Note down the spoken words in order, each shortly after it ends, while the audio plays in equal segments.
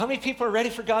How many people are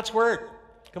ready for God's Word?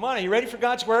 Come on, are you ready for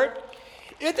God's Word?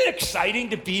 Isn't it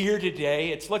exciting to be here today?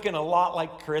 It's looking a lot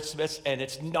like Christmas, and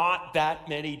it's not that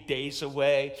many days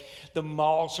away. The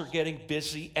malls are getting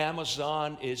busy.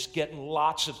 Amazon is getting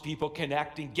lots of people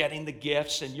connecting, getting the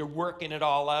gifts, and you're working it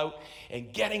all out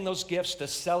and getting those gifts to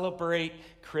celebrate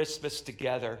Christmas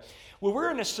together. Well, we're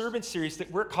in a sermon series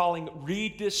that we're calling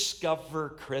Rediscover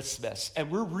Christmas, and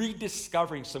we're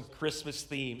rediscovering some Christmas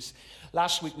themes.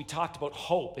 Last week we talked about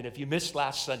hope, and if you missed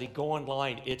last Sunday, go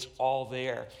online, it's all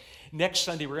there. Next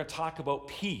Sunday we're going to talk about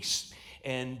peace,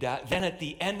 and then at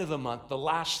the end of the month, the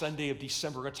last Sunday of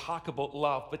December, we're going to talk about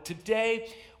love. But today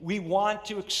we want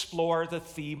to explore the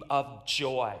theme of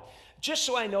joy. Just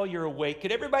so I know you're awake,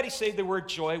 could everybody say the word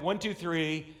joy? 1, 2,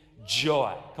 3,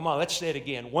 joy. Come on, let's say it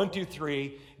again. 1, 2,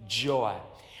 3, joy.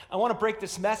 I want to break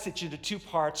this message into two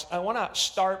parts. I want to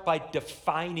start by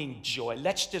defining joy.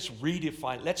 Let's just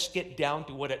redefine it. Let's get down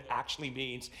to what it actually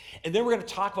means. And then we're going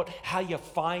to talk about how you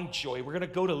find joy. We're going to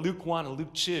go to Luke 1 and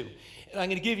Luke 2. And I'm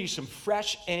going to give you some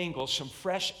fresh angles, some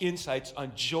fresh insights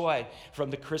on joy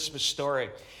from the Christmas story.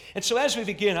 And so as we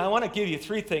begin, I want to give you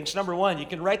three things. Number one, you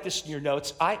can write this in your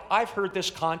notes. I've heard this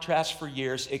contrast for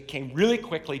years. It came really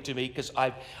quickly to me because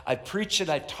I've preached it,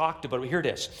 I've talked about it. Here it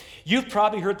is. You've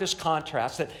probably heard this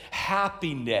contrast that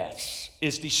happiness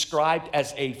is described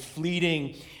as a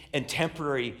fleeting and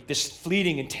temporary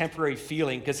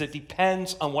feeling because it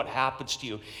depends on what happens to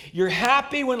you. You're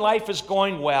happy when life is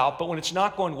going well, but when it's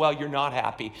not going well, you're not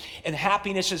happy. And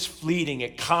happiness is fleeting.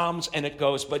 It comes and it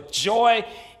goes. But joy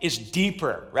is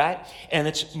deeper, right? And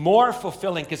it's more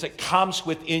fulfilling because it comes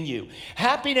within you.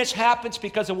 Happiness happens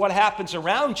because of what happens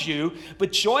around you,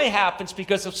 but joy happens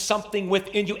because of something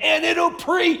within you. And it'll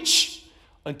preach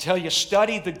until you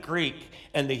study the Greek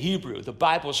and the Hebrew. The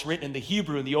Bible's written in the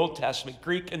Hebrew in the Old Testament,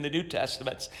 Greek in the New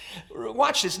Testaments.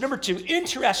 Watch this. Number two,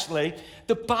 interestingly,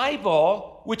 the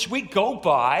Bible, which we go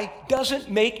by,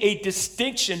 doesn't make a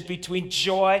distinction between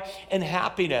joy and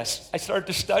happiness. I started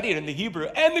to study it in the Hebrew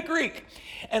and the Greek,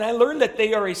 and I learned that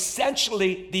they are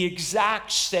essentially the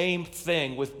exact same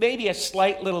thing with maybe a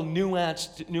slight little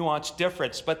nuanced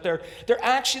difference, but they're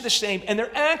actually the same, and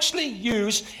they're actually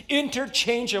used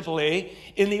interchangeably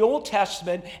in the Old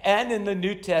Testament and in the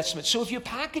New Testament. So if you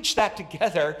package that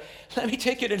together, let me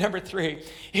take you to number three.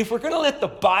 If we're going to let the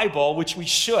Bible, which we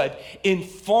should,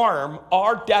 inform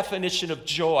our definition of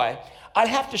joy, I'd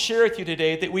have to share with you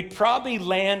today that we'd probably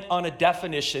land on a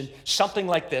definition, something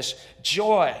like this.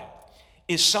 Joy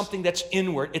is something that's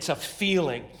inward. It's a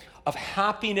feeling of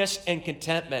happiness and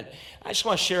contentment. I just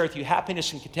want to share with you,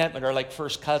 happiness and contentment are like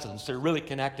first cousins. They're really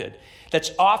connected. That's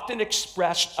often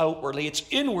expressed outwardly. It's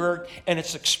inward and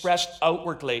it's expressed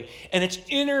outwardly. And it's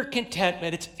inner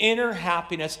contentment, it's inner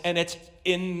happiness, and it's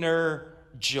inner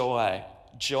joy.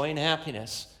 Joy and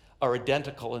happiness are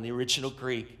identical in the original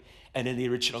Greek and in the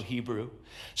original Hebrew.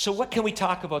 So what can we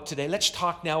talk about today? Let's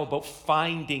talk now about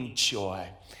finding joy.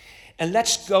 And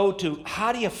let's go to,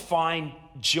 how do you find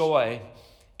joy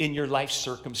in your life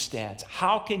circumstance?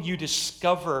 How can you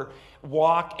discover,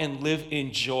 walk, and live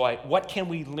in joy? What can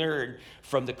we learn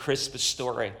from the Christmas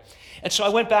story? And so I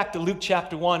went back to Luke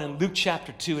chapter 1 and Luke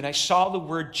chapter 2, and I saw the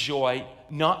word joy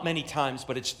not many times,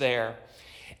 but it's there.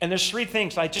 And there's three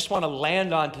things I just want to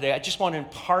land on today. I just want to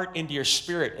impart into your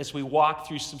spirit as we walk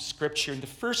through some scripture. And the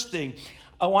first thing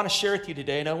I want to share with you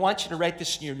today, and I want you to write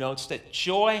this in your notes, that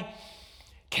joy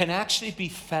can actually be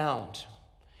found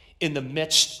in the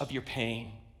midst of your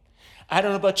pain. I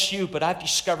don't know about you, but I've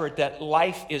discovered that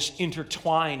life is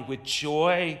intertwined with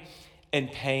joy and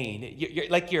pain.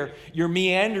 You're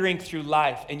meandering through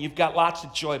life and you've got lots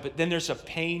of joy, but then there's a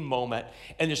pain moment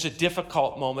and there's a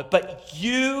difficult moment. But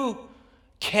you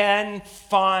can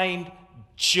find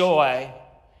joy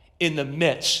in the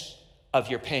midst of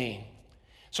your pain.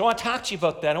 So I want to talk to you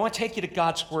about that. I want to take you to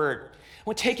God's Word. I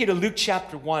want to take you to Luke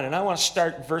chapter 1, and I want to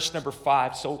start in verse number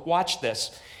 5. So watch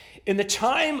this. In the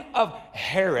time of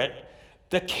Herod,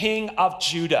 the king of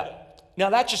Judah.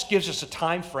 Now that just gives us a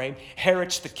time frame.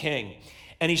 Herod's the king,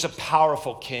 and he's a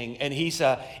powerful king, and he's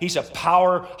a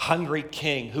power-hungry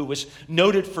king who was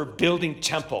noted for building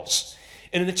temples.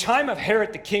 And in the time of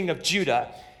Herod, the king of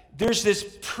Judah, there's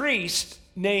this priest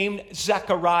named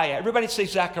Zechariah. Everybody say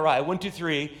Zechariah. 1, 2,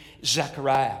 3,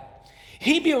 Zechariah.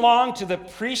 He belonged to the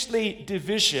priestly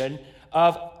division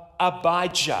of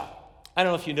Abijah. I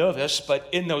don't know if you know this, but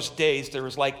in those days, there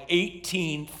was like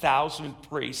 18,000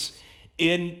 priests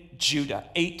in Judah,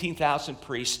 18,000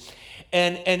 priests.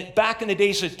 And back in the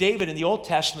days of David in the Old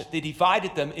Testament, they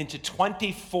divided them into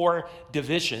 24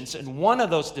 divisions. And one of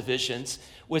those divisions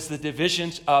was the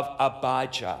divisions of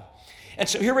Abijah. And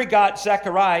so here we got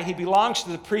Zechariah. He belongs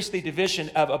to the priestly division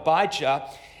of Abijah.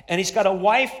 And he's got a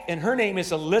wife, and her name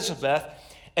is Elizabeth.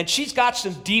 And she's got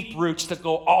some deep roots that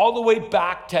go all the way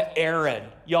back to Aaron.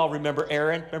 Y'all remember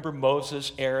Aaron? Remember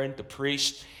Moses, Aaron, the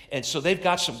priest? And so they've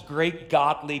got some great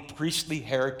godly priestly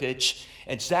heritage.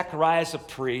 And Zechariah is a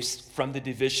priest from the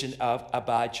division of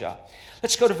Abijah.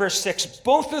 Let's go to verse 6.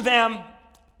 Both of them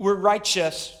were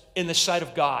righteous in the sight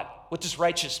of God. What does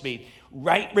righteous mean?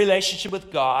 Right relationship with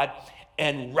God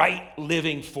and right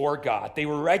living for God. They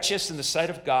were righteous in the sight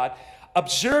of God,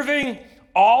 observing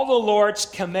all the Lord's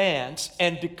commands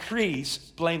and decrees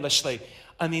blamelessly.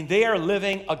 I mean, they are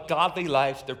living a godly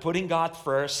life. They're putting God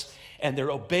first, and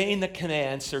they're obeying the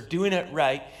commands. They're doing it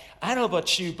right. I don't know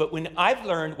about you, but when I've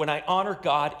learned when I honor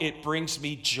God, it brings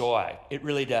me joy. It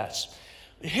really does.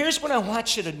 Here's what I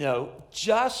want you to know.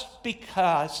 Just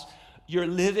because you're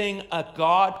living a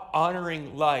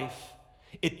God-honoring life,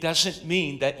 it doesn't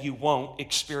mean that you won't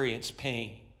experience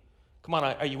pain. Come on,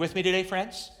 are you with me today,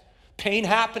 friends? Pain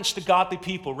happens to godly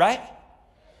people, right?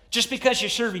 Just because you're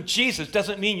serving Jesus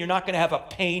doesn't mean you're not going to have a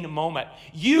pain moment.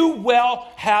 You will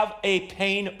have a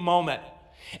pain moment.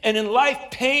 And in life,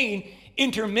 pain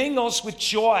intermingles with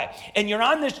joy. And you're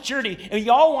on this journey, and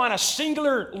you all want a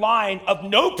singular line of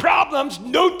no problems,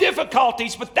 no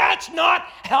difficulties, but that's not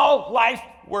how life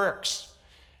works.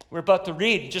 We're about to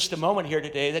read in just a moment here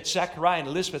today that Zechariah and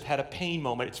Elizabeth had a pain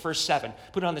moment. It's verse 7.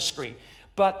 Put it on the screen.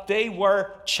 But they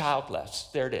were childless.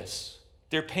 There it is.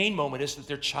 Their pain moment is that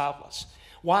they're childless.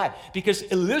 Why? Because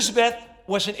Elizabeth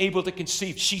wasn't able to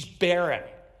conceive. She's barren.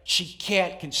 She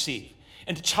can't conceive.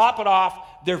 And to top it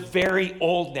off, they're very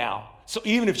old now. So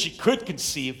even if she could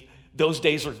conceive, those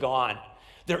days are gone.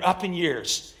 They're up in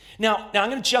years. Now I'm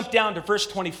going to jump down to verse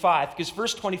 25, because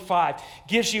verse 25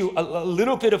 gives you a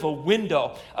little bit of a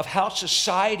window of how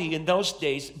society in those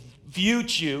days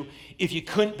viewed you if you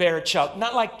couldn't bear a child.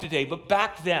 Not like today, but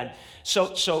back then.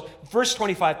 So verse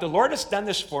 25, the Lord has done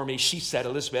this for me, she said,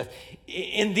 Elizabeth.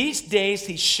 In these days,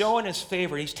 he's shown his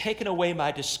favor. He's taken away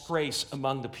my disgrace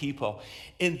among the people.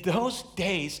 In those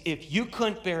days, if you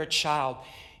couldn't bear a child,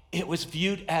 it was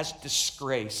viewed as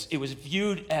disgrace. It was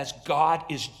viewed as God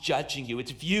is judging you.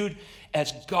 It's viewed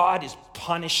as God is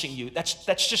punishing you. That's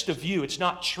just a view. It's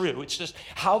not true. It's just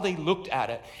how they looked at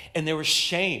it. And there was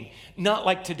shame. Not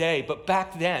like today, but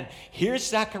back then. Here's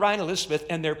Zechariah and Elizabeth,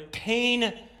 and their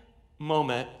pain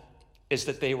moment is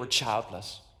that they were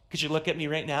childless. Could you look at me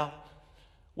right now?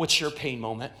 What's your pain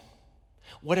moment?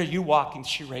 What are you walking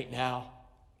through right now?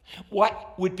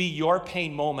 What would be your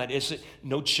pain moment? Is it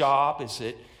no job? Is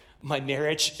it my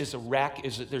marriage is a wreck?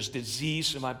 Is it there's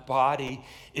disease in my body?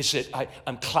 Is it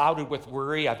I'm clouded with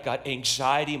worry? I've got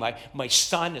anxiety. My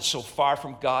son is so far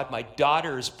from God. My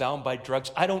daughter is bound by drugs.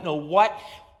 I don't know what.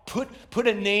 Put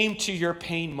a name to your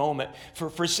pain moment.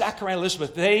 For Zechariah and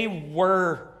Elizabeth, they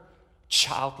were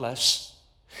childless.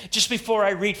 Just before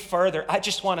I read further, I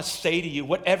just want to say to you,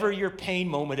 whatever your pain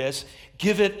moment is,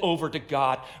 give it over to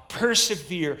God.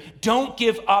 Persevere. Don't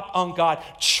give up on God.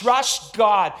 Trust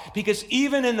God, because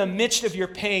even in the midst of your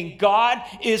pain, God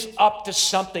is up to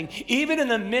something. Even in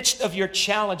the midst of your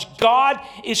challenge, God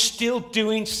is still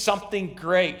doing something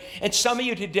great. And some of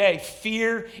you today,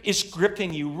 fear is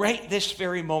gripping you right this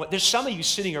very moment. There's some of you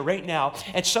sitting here right now,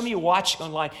 and some of you watching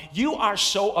online. You are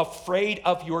so afraid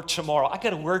of your tomorrow. I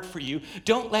got a word for you.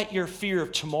 Don't let your fear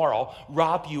of tomorrow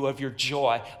rob you of your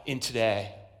joy in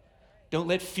today. Don't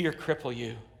let fear cripple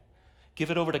you.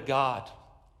 Give it over to God.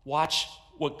 Watch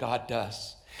what God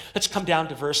does. Let's come down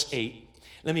to verse 8.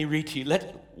 Let me read to you.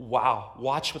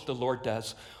 Watch what the Lord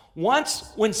does.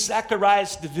 Once when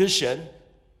Zechariah's division,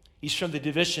 he's from the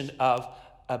division of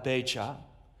Abijah,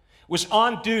 was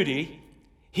on duty,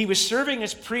 he was serving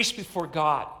as priest before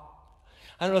God.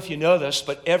 I don't know if you know this,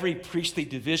 but every priestly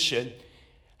division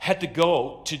had to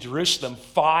go to Jerusalem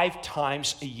 5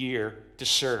 times a year to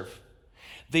serve.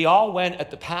 They all went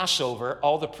at the Passover,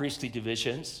 all the priestly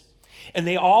divisions, and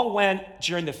they all went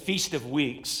during the Feast of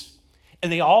Weeks,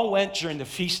 and they all went during the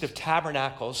Feast of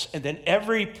Tabernacles, and then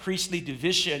every priestly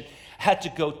division had to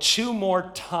go 2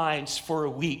 more times for a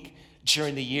week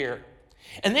during the year.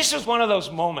 And this was one of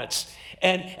those moments.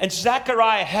 And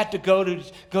Zechariah had to go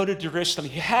to Jerusalem.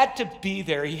 He had to be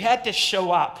there. He had to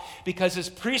show up because his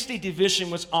priestly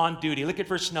division was on duty. Look at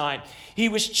verse 9. He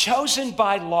was chosen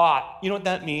by lot. You know what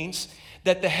that means?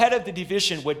 That the head of the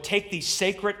division would take these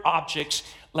sacred objects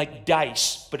like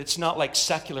dice, but it's not like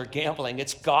secular gambling.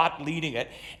 It's God leading it.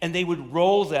 And they would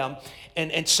roll them.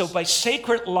 And so by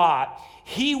sacred lot,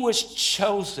 he was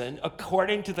chosen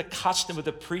according to the custom of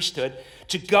the priesthood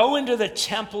to go into the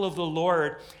temple of the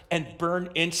Lord and burn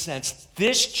incense.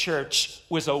 This church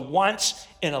was a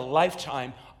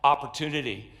once-in-a-lifetime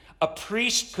opportunity. A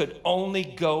priest could only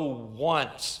go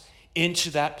once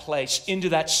into that place, into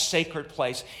that sacred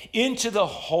place, into the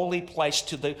holy place,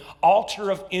 to the altar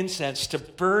of incense, to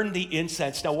burn the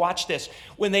incense. Now watch this.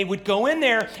 When they would go in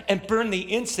there and burn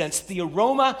the incense, the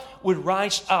aroma would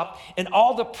rise up, and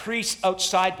all the priests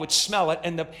outside would smell it,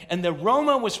 and the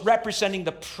aroma was representing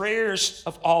the prayers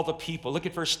of all the people. Look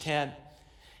at verse 10.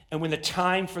 And when the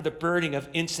time for the burning of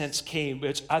incense came,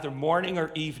 it's either morning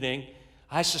or evening,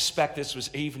 I suspect this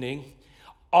was evening,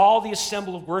 all the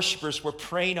assembled worshipers were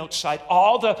praying outside.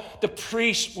 All the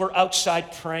priests were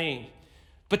outside praying.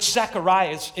 But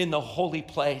Zechariah is in the holy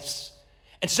place.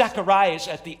 And Zechariah is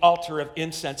at the altar of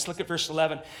incense. Look at verse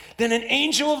 11. Then an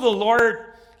angel of the Lord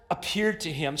appeared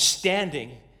to him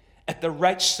standing at the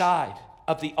right side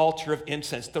of the altar of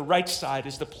incense. The right side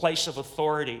is the place of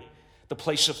authority, the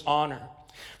place of honor.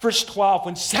 Verse 12,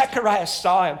 when Zechariah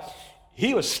saw him,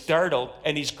 he was startled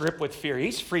and he's gripped with fear.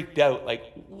 He's freaked out,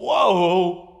 like,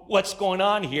 whoa, what's going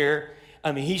on here?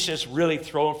 I mean, he's just really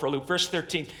thrown for a loop. Verse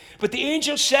 13, but the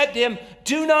angel said to him,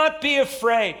 do not be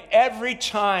afraid. Every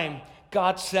time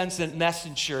God sends a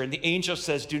messenger and the angel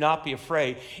says, do not be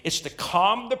afraid, it's to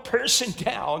calm the person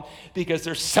down because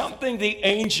there's something the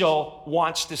angel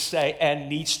wants to say and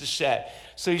needs to say.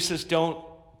 So he says,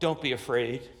 don't be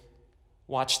afraid.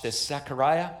 Watch this,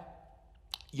 Zechariah,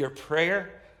 your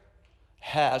prayer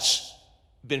has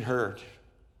been heard.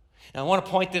 Now, I want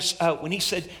to point this out. When he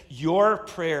said, your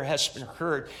prayer has been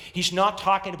heard, he's not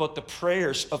talking about the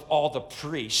prayers of all the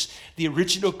priests. The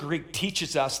original Greek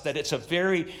teaches us that it's a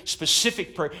very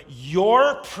specific prayer.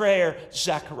 Your prayer,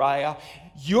 Zechariah,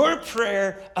 your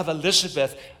prayer of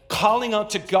Elizabeth, calling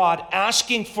out to God,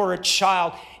 asking for a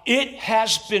child, it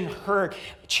has been heard.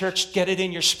 Church, get it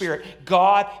in your spirit.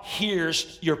 God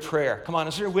hears your prayer. Come on,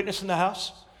 is there a witness in the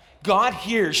house? God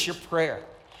hears your prayer.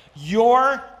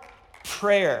 Your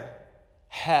prayer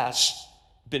has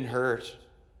been heard.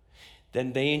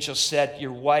 Then the angel said,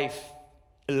 your wife,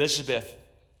 Elizabeth,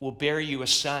 will bear you a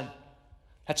son.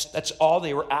 That's all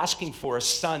they were asking for, a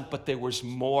son, but there was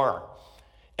more.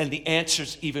 And the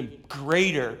answer's even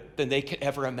greater than they could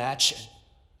ever imagine.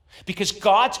 Because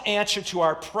God's answer to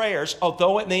our prayers,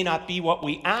 although it may not be what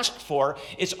we asked for,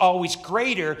 is always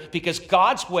greater because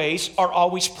God's ways are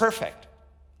always perfect.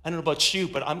 I don't know about you,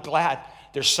 but I'm glad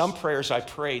there's some prayers I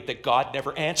prayed that God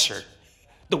never answered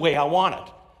the way I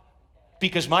wanted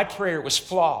because my prayer was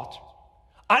flawed.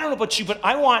 I don't know about you, but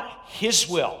I want His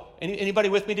will. Anybody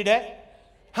with me today?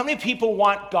 How many people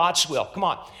want God's will? Come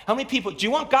on. How many people, do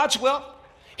you want God's will?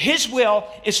 His will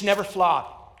is never flawed.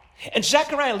 And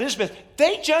Zechariah and Elizabeth,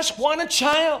 they just want a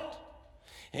child.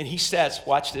 And he says,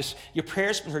 watch this, your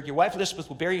prayer's been heard. Your wife Elizabeth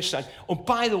will bear you a son. Oh,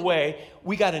 by the way,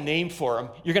 we got a name for him.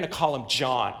 You're going to call him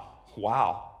John.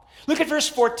 Wow. Look at verse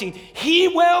 14. He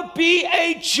will be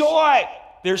a joy.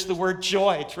 There's the word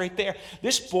joy. It's right there.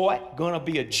 This boy going to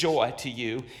be a joy to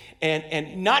you.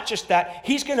 And not just that,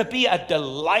 he's going to be a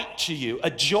delight to you.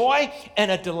 A joy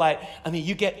and a delight. I mean,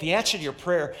 you get the answer to your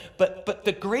prayer. But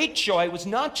the great joy was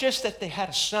not just that they had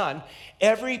a son.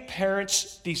 Every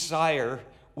parent's desire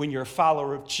when you're a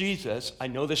follower of Jesus, I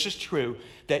know this is true,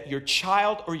 that your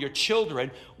child or your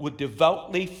children would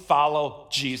devoutly follow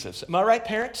Jesus. Am I right,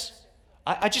 parents?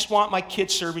 I just want my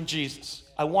kids serving Jesus.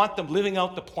 I want them living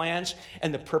out the plans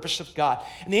and the purpose of God.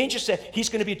 And the angel said, he's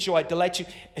going to be a joy, delight you.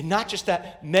 And not just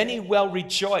that, many will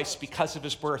rejoice because of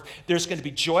his birth. There's going to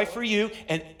be joy for you,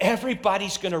 and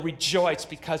everybody's going to rejoice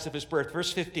because of his birth.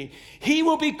 Verse 15, he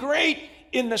will be great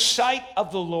in the sight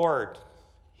of the Lord.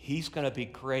 He's going to be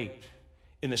great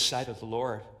in the sight of the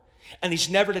Lord. And he's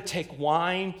never to take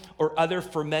wine or other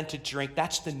fermented drink.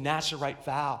 That's the Nazirite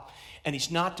vow. And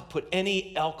he's not to put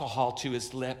any alcohol to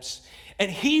his lips. And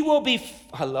he will be,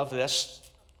 I love this,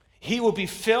 he will be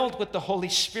filled with the Holy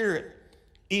Spirit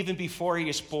even before he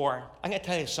is born. I'm going to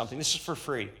tell you something. This is for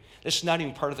free. This is not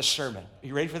even part of the sermon. Are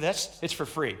you ready for this? It's for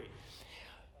free.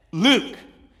 Luke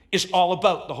is all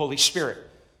about the Holy Spirit.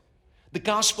 The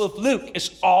Gospel of Luke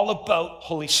is all about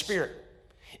Holy Spirit.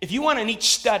 If you want a neat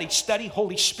study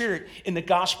Holy Spirit in the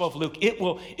Gospel of Luke. It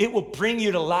will bring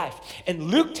you to life. And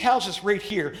Luke tells us right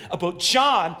here about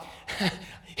John.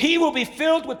 He will be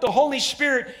filled with the Holy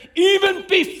Spirit even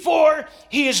before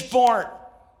he is born.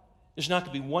 There's not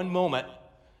going to be one moment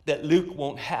that Luke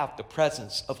won't have the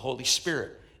presence of Holy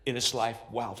Spirit in his life.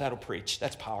 Wow, that'll preach.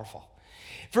 That's powerful.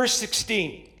 Verse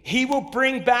 16, he will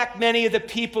bring back many of the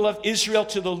people of Israel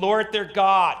to the Lord their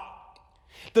God.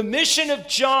 The mission of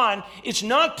John is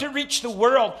not to reach the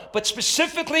world, but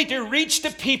specifically to reach the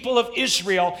people of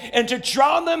Israel and to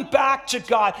draw them back to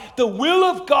God. The will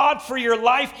of God for your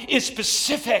life is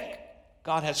specific.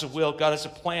 God has a will, God has a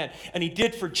plan, and he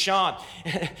did for John.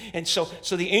 And so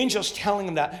the angel's telling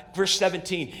him that, verse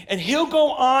 17, and he'll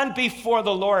go on before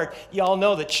the Lord. Y'all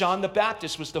know that John the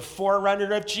Baptist was the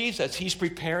forerunner of Jesus. He's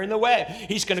preparing the way.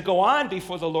 He's going to go on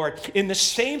before the Lord in the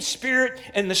same spirit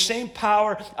and the same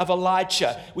power of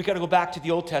Elijah. We got to go back to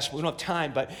the Old Testament. We don't have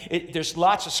time, but there's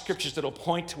lots of scriptures that will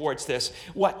point towards this.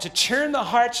 What? To turn the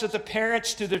hearts of the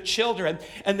parents to their children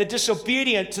and the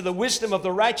disobedient to the wisdom of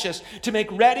the righteous, to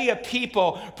make ready a people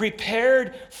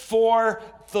prepared for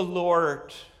the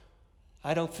Lord.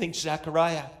 I don't think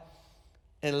Zechariah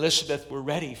and Elizabeth were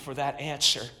ready for that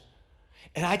answer.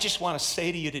 And I just want to say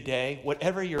to you today,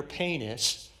 whatever your pain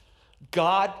is,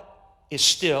 God is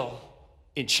still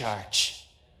in charge.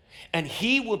 And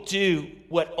he will do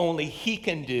what only he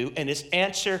can do, and his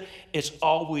answer is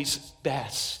always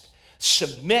best.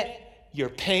 Submit your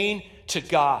pain to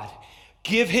God.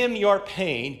 Give him your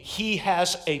pain. He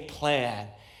has a plan,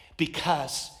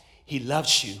 because he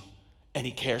loves you and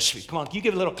he cares for you. Come on, can you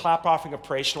give a little clap offering of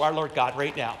praise to our Lord God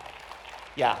right now?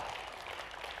 Yeah.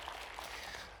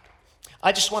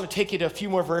 I just want to take you to a few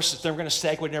more verses, then we're going to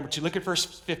segue to number 2. Look at verse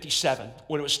 57.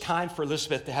 When it was time for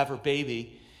Elizabeth to have her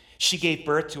baby, she gave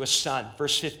birth to a son.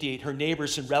 Verse 58, her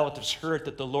neighbors and relatives heard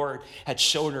that the Lord had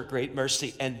shown her great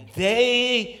mercy, and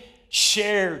they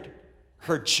shared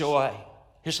her joy.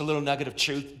 Here's a little nugget of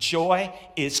truth. Joy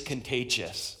is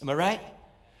contagious. Am I right?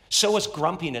 So is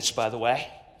grumpiness, by the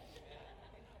way.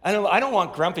 I don't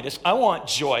want grumpiness. I want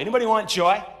joy. Anybody want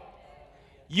joy?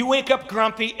 You wake up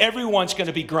grumpy, everyone's going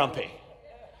to be grumpy.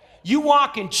 You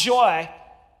walk in joy,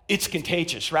 it's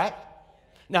contagious, right?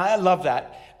 Now, I love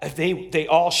that. They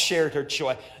all shared her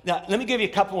joy. Now, let me give you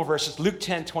a couple more verses. Luke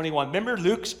 10:21. Remember,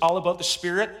 Luke's all about the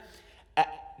Spirit?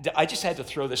 I just had to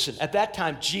throw this in. At that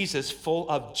time, Jesus, full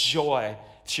of joy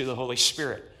through the Holy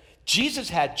Spirit. Jesus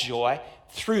had joy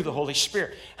through the Holy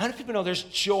Spirit. How many people know there's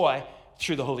joy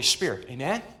through the Holy Spirit?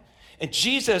 Amen? And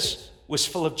Jesus was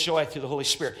full of joy through the Holy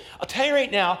Spirit. I'll tell you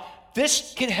right now,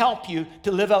 this can help you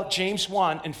to live out James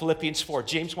 1 and Philippians 4.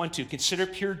 James 1:2. Consider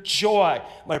pure joy,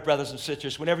 my brothers and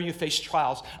sisters, whenever you face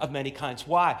trials of many kinds.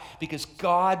 Why? Because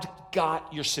God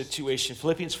got your situation.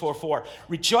 Philippians 4:4.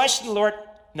 Rejoice in the Lord,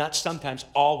 not sometimes,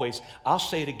 always. I'll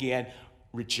say it again,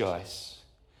 rejoice.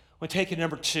 We'll take it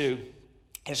number 2.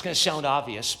 It's going to sound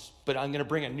obvious, but I'm going to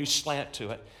bring a new slant to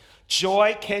it.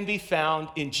 Joy can be found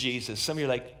in Jesus. Some of you are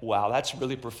like, wow, that's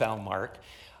really profound, Mark.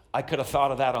 I could have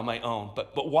thought of that on my own.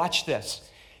 But watch this.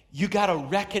 You got to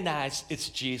recognize it's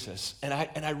Jesus. And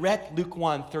I read Luke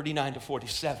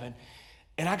 1:39-47,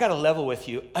 and I got to level with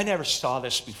you. I never saw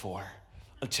this before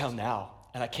until now,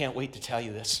 and I can't wait to tell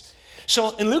you this.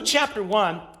 So in Luke chapter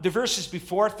 1, the verses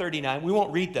before 39, we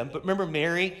won't read them, but remember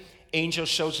Mary, angel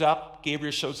shows up,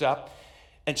 Gabriel shows up,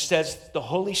 and says, the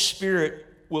Holy Spirit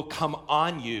will come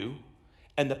on you,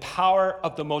 and the power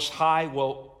of the Most High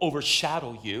will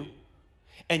overshadow you,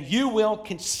 and you will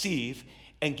conceive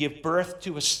and give birth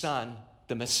to a son,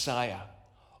 the Messiah.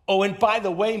 Oh, and by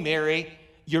the way, Mary,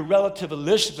 your relative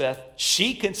Elizabeth,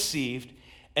 she conceived,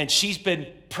 and she's been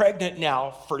pregnant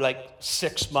now for like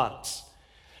 6 months.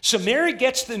 So Mary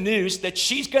gets the news that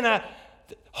the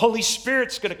Holy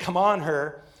Spirit's gonna come on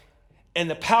her, and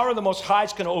the power of the Most High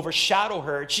is going to overshadow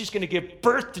her. She's going to give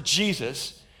birth to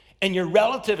Jesus. And your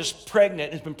relative is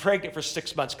pregnant, has been pregnant for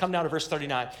 6 months. Come down to verse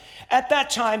 39. At that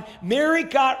time, Mary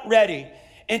got ready,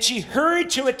 and she hurried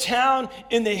to a town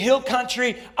in the hill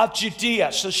country of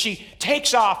Judea. So she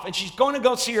takes off, and she's going to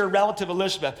go see her relative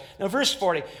Elizabeth. Now, verse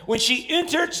 40. When she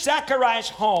entered Zechariah's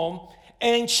home,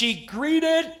 and she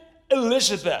greeted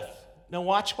Elizabeth. Now,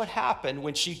 watch what happened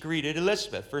when she greeted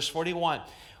Elizabeth. Verse 41.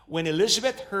 When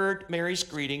Elizabeth heard Mary's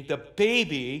greeting, the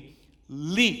baby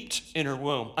leaped in her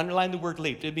womb. Underline the word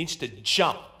leaped. It means to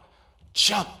jump.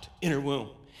 Jumped in her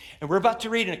womb. And we're about to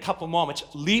read in a couple moments,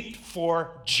 leaped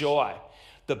for joy.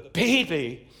 The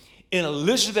baby in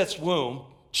Elizabeth's womb,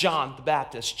 John the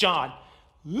Baptist, John,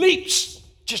 leaps,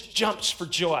 just jumps for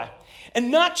joy.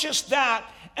 And not just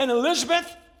that, and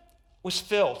Elizabeth was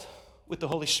filled with the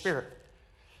Holy Spirit.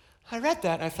 I read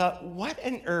that and I thought, what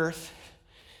on earth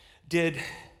did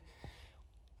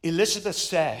Elizabeth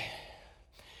say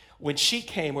when she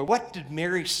came, or what did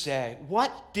Mary say?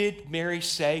 What did Mary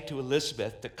say to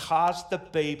Elizabeth to cause the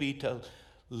baby to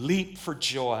leap for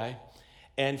joy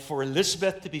and for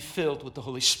Elizabeth to be filled with the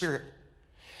Holy Spirit?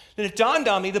 And it dawned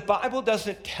on me, the Bible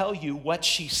doesn't tell you what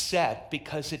she said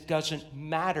because it doesn't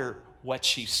matter what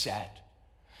she said.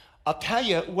 I'll tell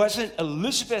you, it wasn't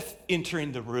Elizabeth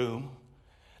entering the room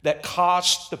that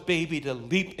caused the baby to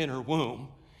leap in her womb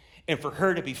and for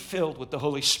her to be filled with the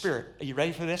Holy Spirit. Are you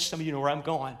ready for this? Some of you know where I'm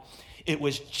going. It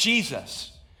was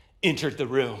Jesus entered the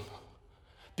room.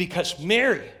 because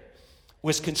Mary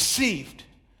was conceived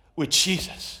with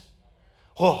Jesus.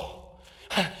 Whoa.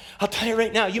 I'll tell you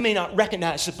right now, you may not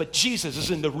recognize it, but Jesus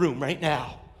is in the room right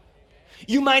now.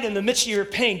 You might, in the midst of your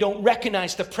pain, don't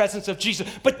recognize the presence of Jesus,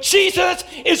 but Jesus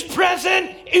is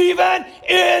present even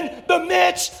in the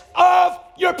midst of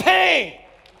your pain.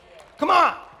 Come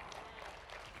on.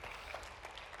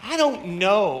 I don't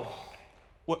know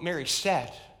what Mary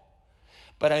said,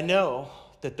 but I know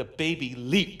that the baby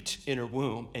leaped in her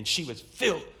womb and she was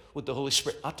filled with the Holy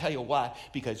Spirit. I'll tell you why.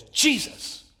 Because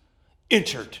Jesus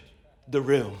entered the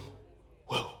room.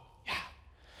 Whoa, yeah.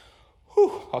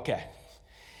 Whew, okay.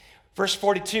 Verse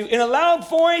 42, in a loud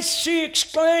voice she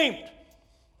exclaimed.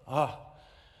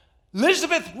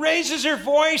 Elizabeth raises her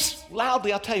voice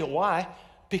loudly. I'll tell you why.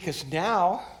 Because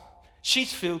now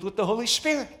she's filled with the Holy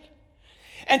Spirit.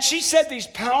 And she said these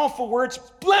powerful words,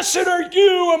 blessed are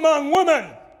you among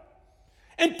women,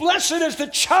 and blessed is the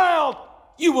child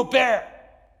you will bear.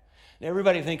 Now,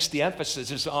 everybody thinks the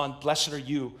emphasis is on blessed are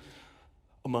you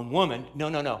among women. No.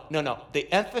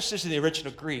 The emphasis in the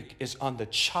original Greek is on the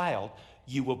child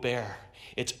you will bear.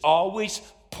 It's always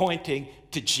pointing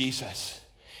to Jesus.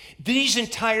 These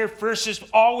entire verses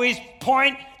always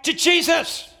point to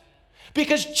Jesus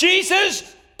because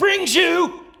Jesus brings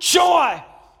you joy.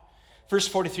 Verse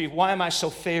 43, why am I so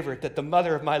favored that the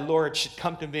mother of my Lord should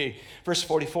come to me? Verse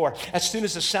 44, as soon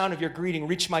as the sound of your greeting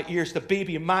reached my ears, the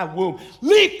baby in my womb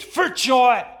leaped for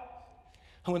joy.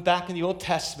 I went back in the Old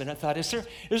Testament. I thought, is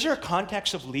there a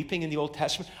context of leaping in the Old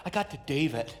Testament? I got to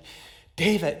David.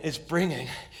 David is bringing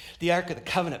the Ark of the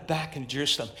Covenant back in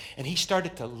Jerusalem, and he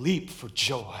started to leap for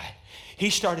joy. He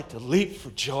started to leap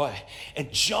for joy.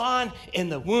 And John in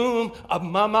the womb of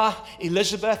Mama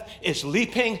Elizabeth is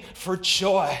leaping for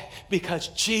joy because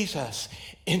Jesus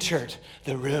entered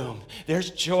the room.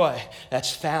 There's joy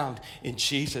that's found in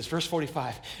Jesus. Verse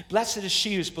 45, blessed is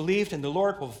she who's believed, and the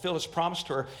Lord will fulfill his promise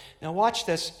to her. Now watch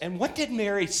this. And what did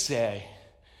Mary say?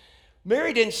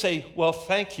 Mary didn't say, well,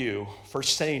 thank you for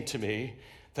saying to me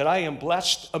that I am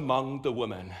blessed among the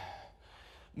women.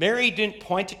 Mary didn't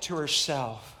point it to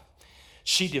herself.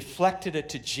 She deflected it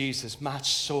to Jesus. My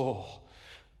soul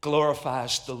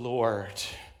glorifies the Lord,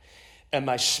 and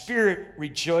my spirit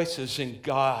rejoices in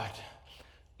God,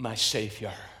 my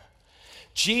Savior.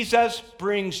 Jesus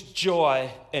brings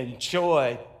joy, and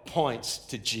joy points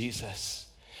to Jesus.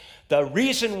 The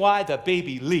reason why the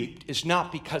baby leaped is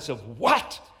not because of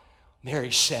what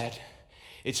Mary said.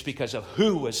 It's because of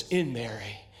who was in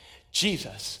Mary.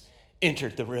 Jesus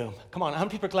entered the room. Come on, how many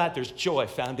people are glad there's joy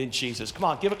found in Jesus? Come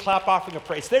on, give a clap offering of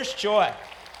praise. There's joy.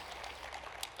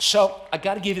 So I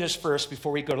got to give you this first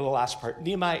before we go to the last part.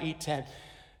 Nehemiah 8:10.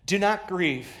 Do not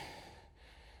grieve,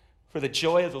 for the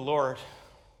joy of the Lord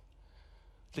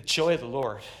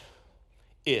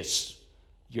is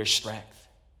your strength.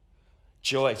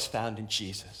 Joy is found in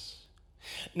Jesus.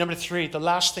 Number 3, the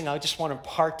last thing I just want to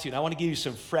impart to you, and I want to give you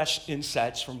some fresh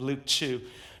insights from Luke 2.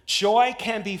 Joy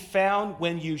can be found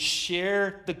when you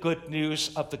share the good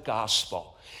news of the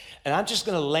gospel. And I'm just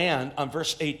going to land on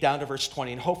verse 8 down to verse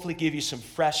 20 and hopefully give you some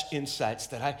fresh insights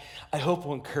that I hope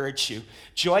will encourage you.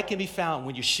 Joy can be found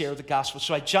when you share the gospel.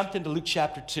 So I jumped into Luke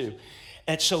chapter 2.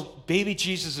 And so baby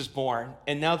Jesus is born,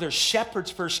 and now there's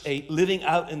shepherds, verse 8, living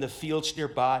out in the fields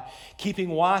nearby, keeping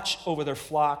watch over their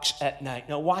flocks at night.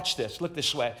 Now watch this, look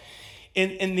this way.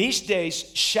 In these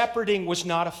days, shepherding was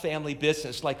not a family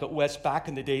business like it was back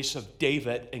in the days of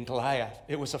David and Goliath.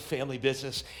 It was a family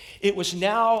business. It was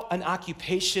now an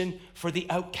occupation for the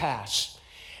outcasts.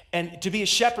 And to be a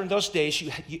shepherd in those days,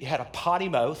 you had a potty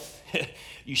mouth,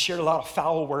 you shared a lot of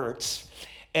foul words,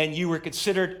 and you were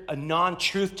considered a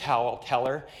non-truth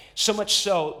teller, so much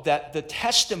so that the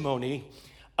testimony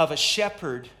of a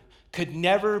shepherd could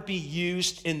never be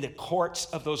used in the courts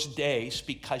of those days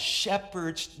because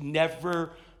shepherds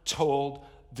never told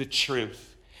the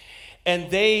truth.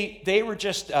 And they were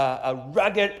just a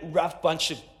rugged, rough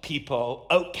bunch of people,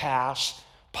 outcasts,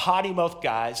 potty-mouthed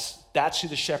guys. That's who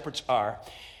the shepherds are.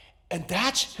 And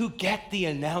that's who get the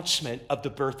announcement of the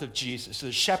birth of Jesus. So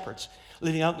the shepherds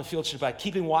living out in the fields nearby,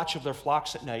 keeping watch of their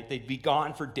flocks at night. They'd be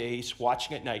gone for days,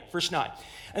 watching at night. Verse 9,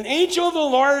 an angel of the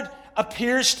Lord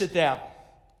appears to them.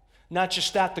 Not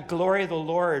just that, the glory of the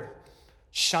Lord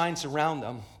shines around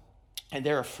them, and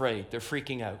they're afraid. They're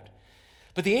freaking out.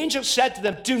 But the angel said to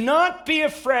them, do not be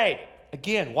afraid.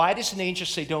 Again, why does an angel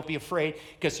say don't be afraid?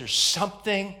 Because there's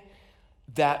something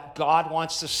that God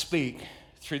wants to speak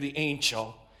through the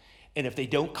angel, and if they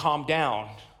don't calm down,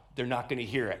 they're not going to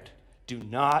hear it. Do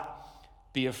not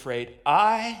be afraid.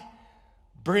 I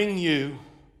bring you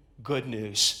good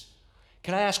news.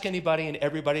 Can I ask anybody and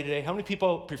everybody today, how many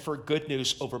people prefer good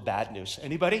news over bad news?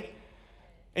 Anybody?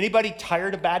 Anybody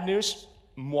tired of bad news?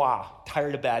 Moi,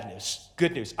 tired of bad news.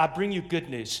 Good news. I bring you good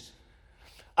news.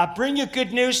 I bring you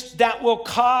good news that will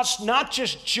cause not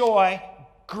just joy,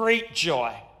 great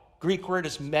joy. Greek word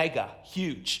is mega,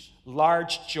 huge,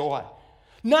 large joy.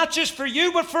 Not just for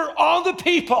you, but for all the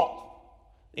people.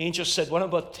 The angel said, what I'm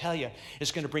about to tell you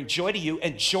is going to bring joy to you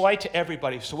and joy to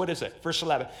everybody. So what is it? Verse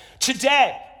 11.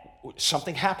 Today,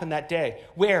 something happened that day.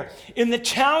 Where? In the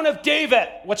town of David.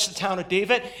 What's the town of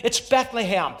David? It's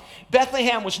Bethlehem.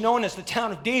 Bethlehem was known as the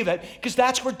town of David because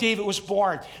that's where David was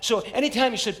born. So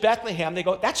anytime you said Bethlehem, they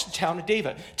go, that's the town of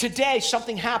David. Today,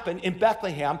 something happened in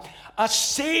Bethlehem. A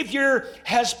Savior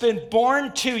has been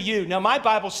born to you. Now, my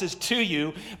Bible says to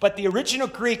you, but the original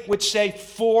Greek would say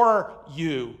for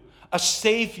you. A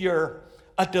Savior,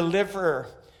 a deliverer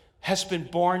has been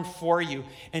born for you.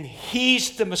 And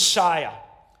he's the Messiah.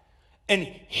 And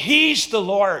he's the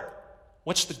Lord.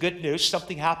 What's the good news?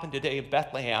 Something happened today in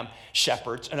Bethlehem,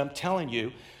 shepherds. And I'm telling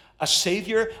you, a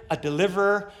Savior, a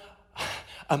deliverer,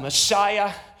 a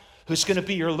Messiah who's going to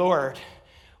be your Lord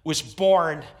was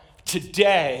born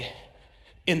today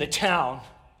in the town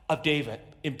of David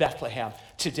in Bethlehem.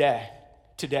 Today.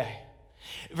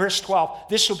 Verse 12,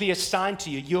 this will be a sign to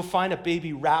you. You'll find a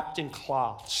baby wrapped in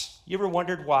cloths. You ever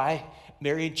wondered why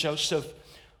Mary and Joseph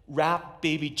wrapped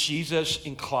baby Jesus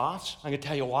in cloths? I'm going to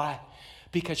tell you why.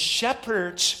 Because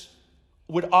shepherds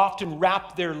would often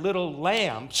wrap their little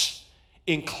lambs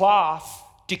in cloth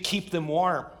to keep them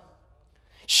warm.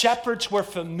 Shepherds were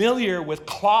familiar with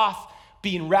cloth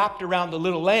being wrapped around the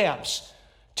little lambs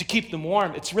to keep them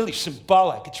warm. It's really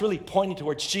symbolic. It's really pointing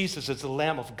towards Jesus as the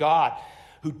Lamb of God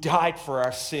who died for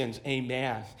our sins.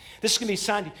 Amen. This is going to be a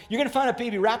sign. You're going to find a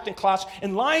baby wrapped in cloths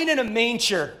and lying in a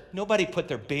manger. Nobody put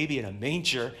their baby in a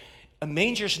manger. A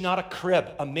manger is not a crib.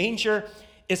 A manger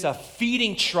is a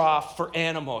feeding trough for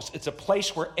animals. It's a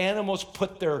place where animals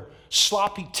put their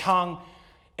sloppy tongue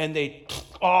and they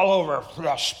all over,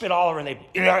 spit all over, and they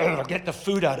get the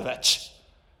food out of it.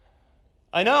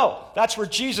 I know. That's where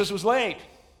Jesus was laid.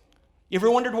 You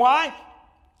ever wondered why?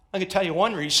 I'm going to tell you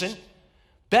one reason.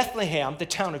 Bethlehem, the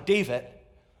town of David,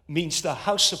 means the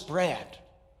house of bread.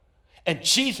 And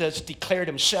Jesus declared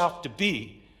himself to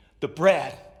be the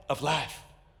bread of life.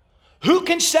 Who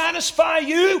can satisfy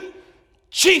you?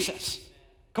 Jesus.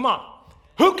 Come on.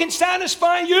 Who can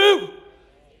satisfy you?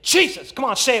 Jesus. Come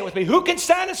on, say it with me. Who can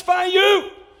satisfy you?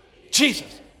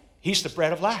 Jesus. He's the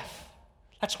bread of life.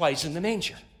 That's why he's in the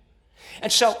manger. And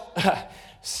so,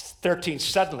 13,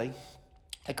 suddenly,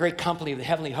 a great company of the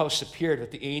heavenly hosts appeared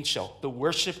with the angel. The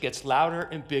worship gets louder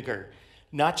and bigger.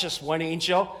 Not just one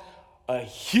angel, a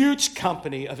huge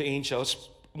company of angels.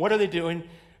 What are they doing?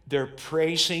 They're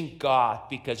praising God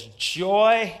because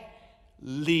joy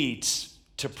leads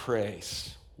to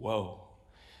praise. Whoa.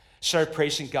 Started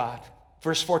praising God.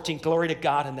 Verse 14, glory to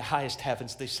God in the highest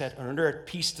heavens, they said, and on earth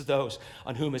peace to those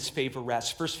on whom his favor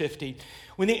rests. Verse 15,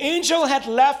 when the angel had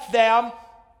left them,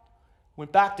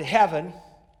 went back to heaven,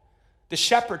 the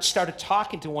shepherds started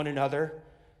talking to one another,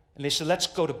 and they said, let's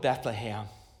go to Bethlehem.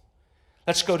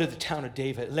 Let's go to the town of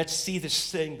David. Let's see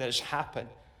this thing that has happened,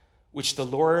 which the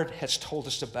Lord has told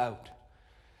us about.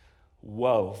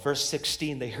 Whoa. Verse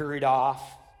 16, they hurried off,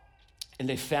 and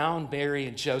they found Mary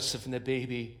and Joseph and the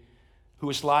baby who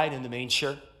was lying in the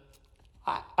manger.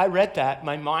 I read that.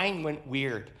 My mind went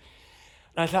weird.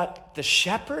 And I thought, the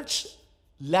shepherds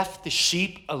left the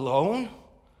sheep alone?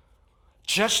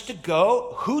 Just to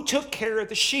go? Who took care of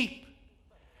the sheep?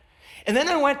 And then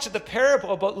I went to the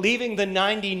parable about leaving the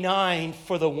 99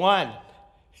 for the one.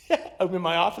 I'm in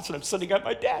my office and I'm sitting at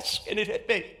my desk and it hit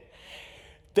me.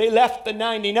 They left the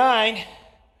 99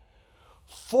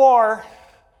 for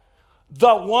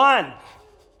the one.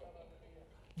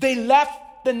 They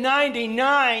left the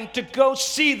 99 to go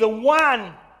see the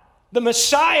one, the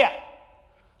Messiah,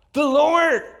 the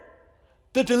Lord,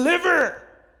 the deliverer,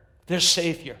 their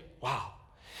Savior. Wow.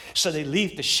 So they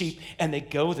leave the sheep and they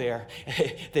go there.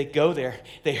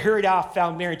 They hurried off,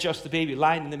 found Mary and Joseph, the baby,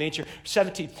 lying in the manger.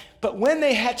 17. But when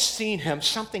they had seen him,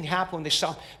 something happened when they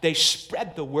saw him. They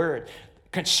spread the word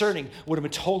concerning what had been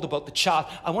told about the child.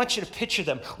 I want you to picture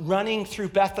them running through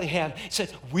Bethlehem. It said,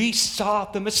 we saw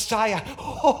the Messiah.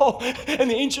 Oh,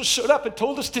 and the angel showed up and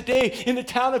told us today in the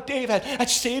town of David, a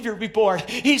Savior will be born.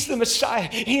 He's the Messiah.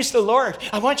 He's the Lord.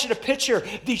 I want you to picture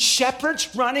these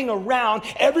shepherds running around.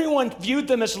 Everyone viewed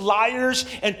them as liars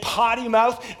and potty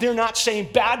mouth. They're not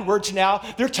saying bad words now.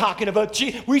 They're talking about,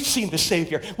 gee, we've seen the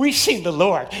Savior. We've seen the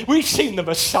Lord. We've seen the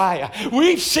Messiah.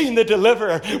 We've seen the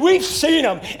deliverer. We've seen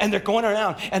him. And they're going around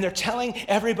around, and they're telling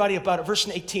everybody about it. Verse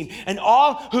 18, and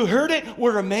all who heard it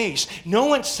were amazed. No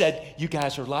one said, you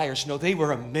guys are liars. No, they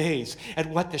were amazed at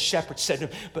what the shepherds said to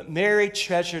them. But Mary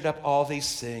treasured up all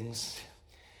these things,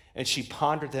 and she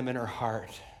pondered them in her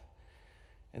heart.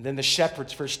 And then the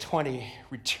shepherds, verse 20,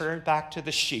 returned back to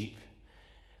the sheep,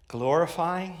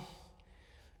 glorifying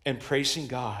and praising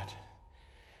God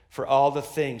for all the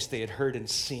things they had heard and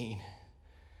seen,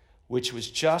 which was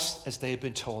just as they had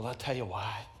been told. I'll tell you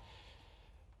why.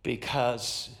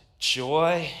 Because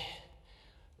joy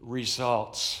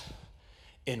results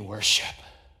in worship.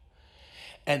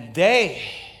 And they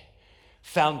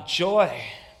found joy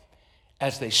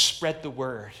as they spread the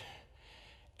word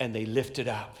and they lifted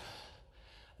up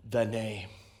the name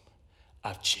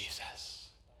of Jesus.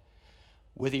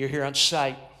 Whether you're here on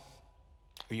site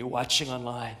or you're watching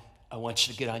online, I want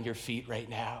you to get on your feet right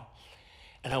now.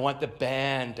 And I want the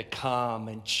band to come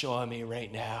and join me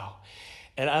right now.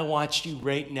 And I want you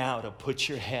right now to put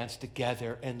your hands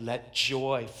together and let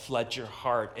joy flood your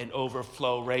heart and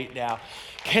overflow right now.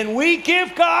 Can we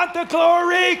give God the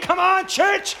glory? Come on,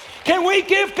 church. Can we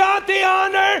give God the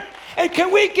honor? And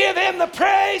can we give him the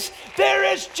praise? There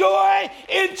is joy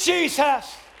in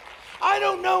Jesus. I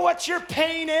don't know what your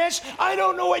pain is. I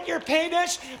don't know what your pain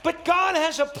is, but God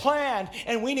has a plan,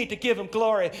 and we need to give him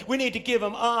glory. We need to give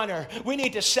him honor. We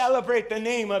need to celebrate the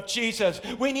name of Jesus.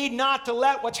 We need not to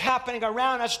let what's happening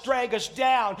around us drag us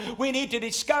down. We need to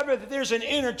discover that there's an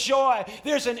inner joy,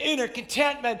 there's an inner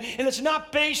contentment, and it's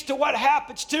not based to what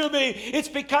happens to me. It's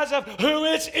because of who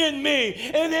is in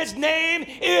me, and his name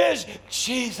is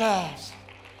Jesus.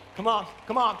 Come on,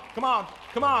 come on, come on,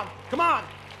 come on, come on,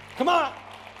 come on.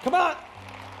 Come on.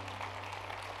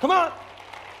 Come on.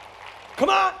 Come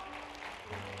on.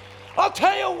 I'll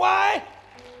tell you why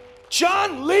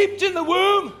John leaped in the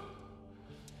womb.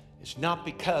 It's not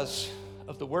because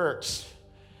of the words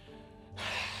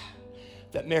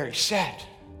that Mary said,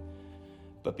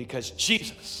 but because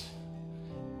Jesus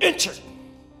entered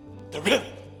the room.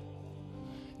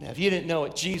 Now, if you didn't know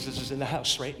it, Jesus is in the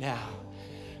house right now.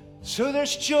 So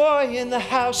there's joy in the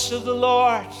house of the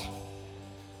Lord.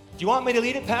 Do you want me to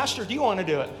lead it, Pastor, or do you want to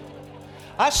do it?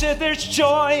 I said there's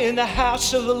joy in the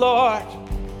house of the Lord.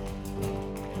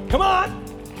 Come on.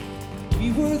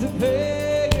 We were the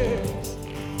beggars,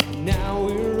 now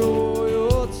we're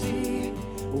royalty.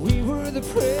 We were the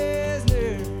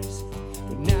prisoners,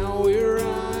 but now we're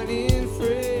running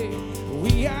free.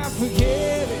 We are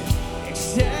forgiven,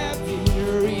 accepted,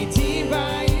 redeemed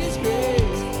by his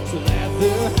grace. So let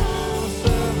the house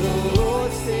of the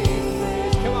Lord sing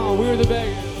praise. Come on, we were the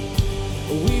beggars.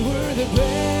 We were the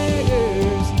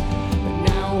beggars, but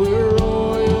now we're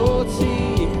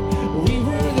royalty. We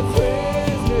were the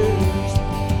prisoners,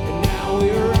 and now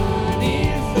we're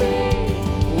running free.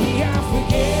 We are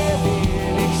forgiven,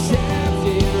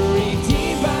 accepted,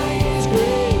 redeemed by his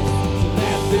grace. So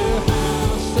let the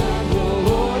house of the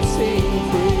Lord sing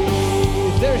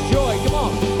praise. There's joy, come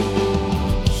on.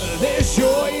 There's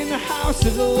joy in the house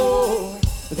of the Lord.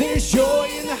 There's joy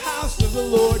in the house of the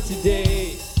Lord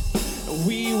today.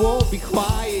 We won't be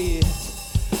quiet,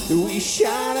 we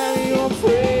shout out your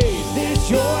praise. There's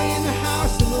joy in the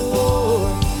house of the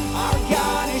Lord. Our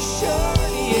God is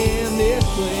surely in this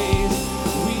place.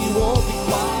 We won't be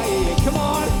quiet, come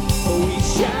on, we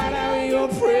shout out your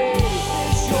praise.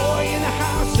 There's joy in the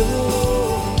house of the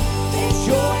Lord. There's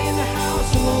joy in the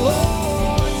house of the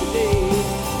Lord today.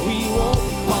 We won't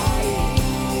be quiet,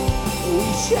 we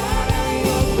shout out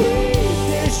your praise.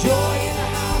 There's joy in the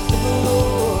house of the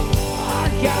Lord.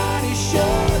 God is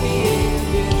surely in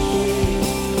this place.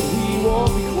 We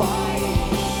won't be quiet.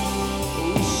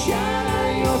 We shout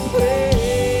out your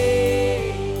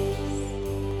praise.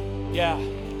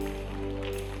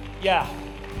 Yeah.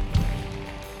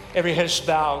 Every head is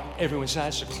bowed. Everyone's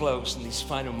eyes are closed in these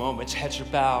final moments. Heads are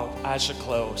bowed. Eyes are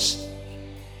closed.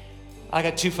 I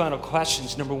got two final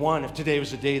questions. Number one, if today was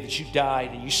the day that you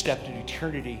died and you stepped into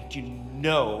eternity, do you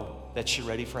know that you're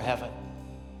ready for heaven?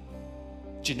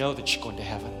 Do you know that you're going to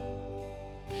heaven?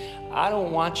 I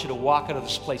don't want you to walk out of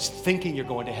this place thinking you're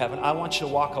going to heaven. I want you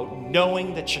to walk out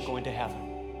knowing that you're going to heaven.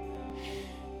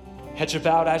 Heads are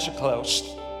bowed, eyes are closed.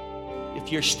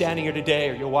 If you're standing here today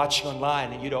or you're watching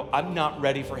online and you know, I'm not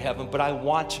ready for heaven, but I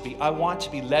want to be. I want to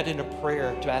be led in a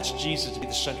prayer to ask Jesus to be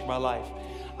the center of my life.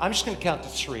 I'm just going to count to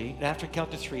three. And after I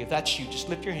count to three, if that's you, just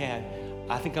lift your hand.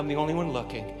 I think I'm the only one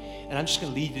looking. And I'm just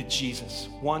going to lead you to Jesus.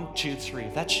 1, 2, 3.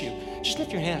 If that's you, just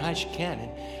lift your hand high as you can.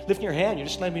 And lifting your hand, you're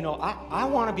just letting me know, I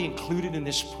want to be included in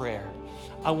this prayer.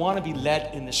 I want to be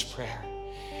led in this prayer.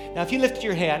 Now, if you lifted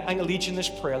your hand, I'm going to lead you in this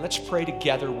prayer. Let's pray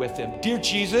together with him. Dear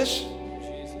Jesus,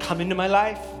 come into my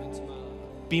life.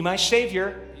 Be my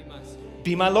Savior.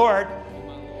 Be my Lord.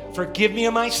 Forgive me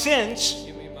of my sins.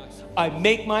 I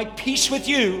make my peace with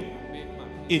you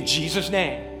in Jesus'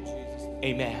 name.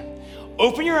 Amen.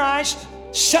 Open your eyes.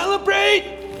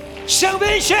 Celebrate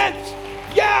salvation.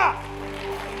 Yeah.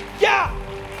 Yeah.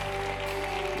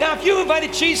 Now, if you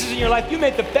invited Jesus in your life, you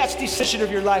made the best decision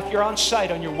of your life. You're on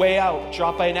site on your way out.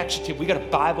 Drop by an exit tube. We got a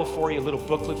Bible for you, a little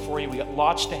booklet for you. We got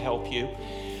lots to help you.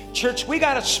 Church, we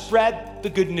got to spread the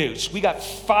good news. We got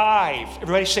 5.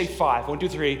 Everybody say 5. 1, 2,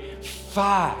 3.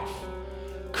 5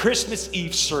 Christmas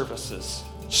Eve services.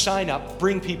 Sign up.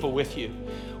 Bring people with you.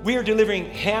 We are delivering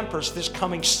hampers this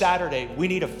coming Saturday. We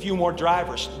need a few more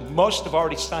drivers. Most have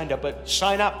already signed up, but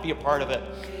sign up, be a part of it.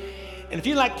 And if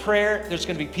you like prayer, there's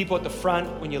going to be people at the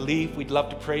front when you leave. We'd love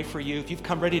to pray for you. If you've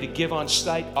come ready to give on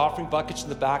site, offering buckets in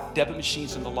the back, debit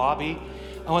machines in the lobby.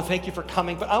 I want to thank you for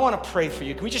coming, but I want to pray for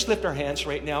you. Can we just lift our hands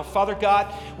right now? Father God,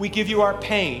 we give you our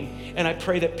pain, and I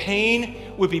pray that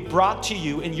pain would be brought to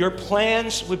you and your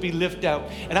plans would be lived out.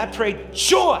 And I pray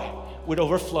joy would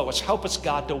overflow us. Help us,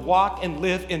 God, to walk and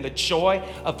live in the joy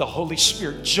of the Holy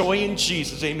Spirit. Joy in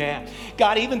Jesus, amen.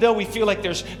 God, even though we feel like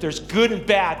there's good and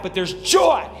bad, but there's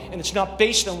joy, and it's not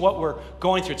based on what we're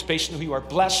going through. It's based on who you are.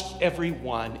 Bless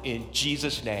everyone in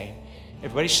Jesus' name.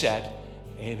 Everybody said,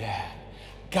 amen.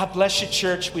 God bless you,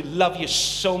 church. We love you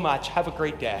so much. Have a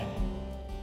great day.